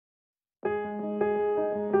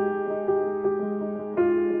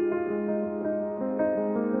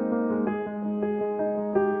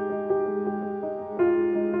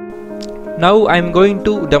Now I am going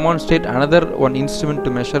to demonstrate another one instrument to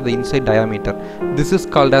measure the inside diameter. This is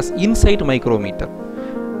called as inside micrometer.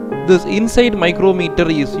 This inside micrometer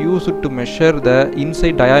is used to measure the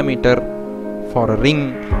inside diameter for a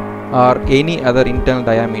ring or any other internal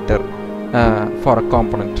diameter for a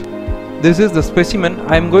component. This is the specimen.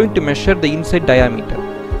 I am going to measure the inside diameter.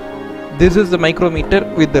 This is the micrometer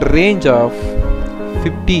with the range of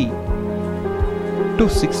 50 to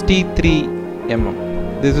 63 mm.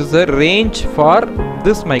 This is the range for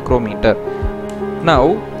this micrometer. Now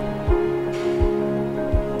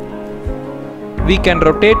we can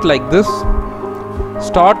rotate like this.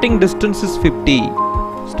 Starting distance is 50.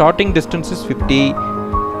 Starting distance is 50.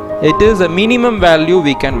 It is a minimum value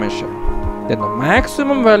we can measure. Then the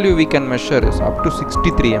maximum value we can measure is up to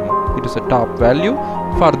 63 mm. It is a top value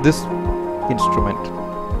for this instrument.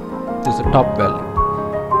 This is a top value.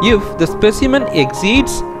 If the specimen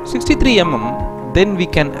exceeds 63 mm, then we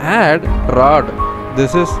can add rod.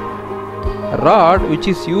 This is a rod which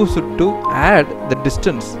is used to add the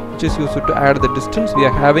distance. We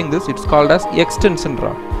are having this. It's called as extension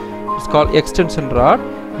rod. It's called extension rod.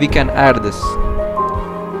 We can add this.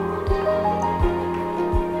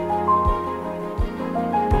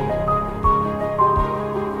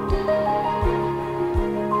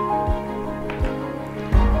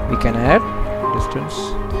 We can add distance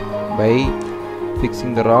by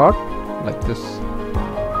fixing the rod like this.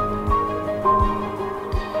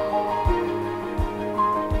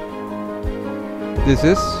 This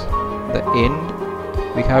is the end.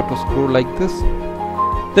 We have to screw like this.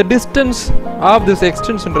 The distance of this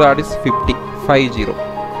extension rod is 50.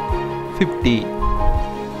 50.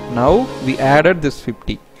 Now we added this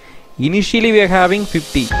 50. Initially we are having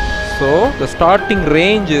 50. So the starting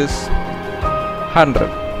range is 100.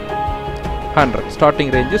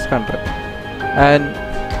 Starting range is 100. And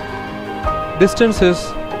distance is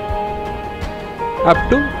up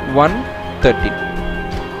to 113.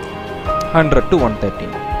 100 to 113.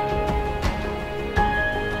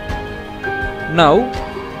 Now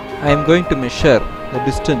I am going to measure the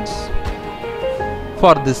distance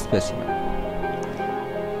for this specimen.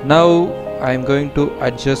 Now I am going to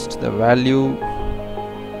adjust the value.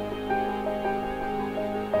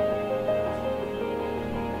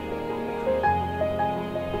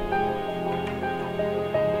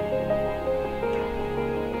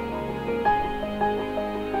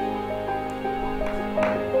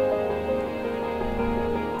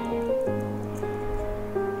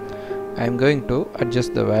 I am going to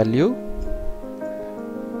adjust the value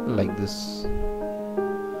like this.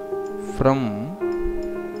 From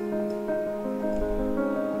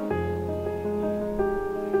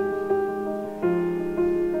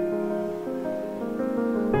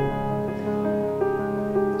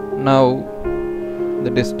now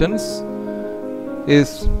the distance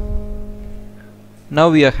is, now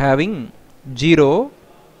we are having 0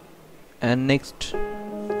 and next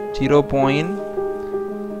 0 point,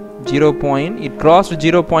 it crossed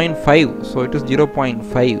 0.5, so it is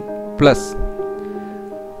 0.5 plus.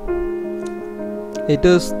 It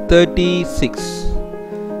is 36.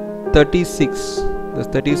 The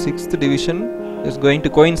 36th division is going to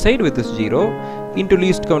coincide with this 0 into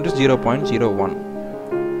least count is 0.01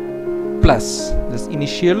 plus this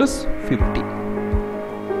initial is 50.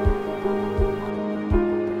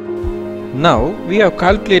 Now we have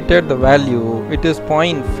calculated the value. It is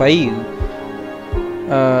 0.5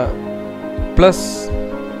 plus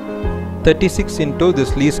 36 into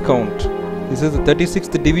this least count. This is the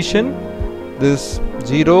 36th division. This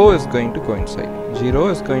 0 is going to coincide. 0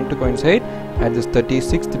 is going to coincide at this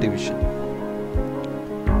 36th division.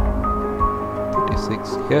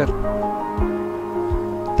 36 here.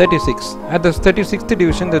 36 at this 36th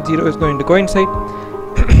division, the 0 is going to coincide.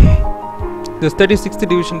 This 36th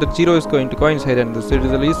division, the 0 is going to coincide, and this is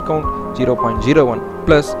the least count 0.01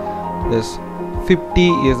 plus this 50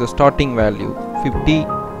 is the starting value, 50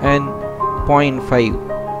 and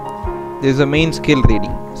 0.5. This is the main scale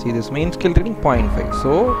reading. See this main scale reading 0.5.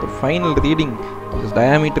 So the final reading of this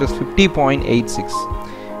diameter is 50.86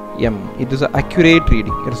 m. It is an accurate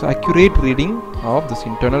reading. It is an accurate reading of this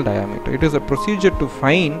internal diameter. It is a procedure to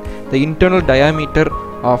find the internal diameter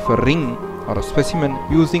of a ring or a specimen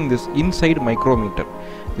using this inside micrometer.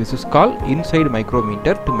 This is called inside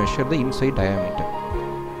micrometer to measure the inside diameter.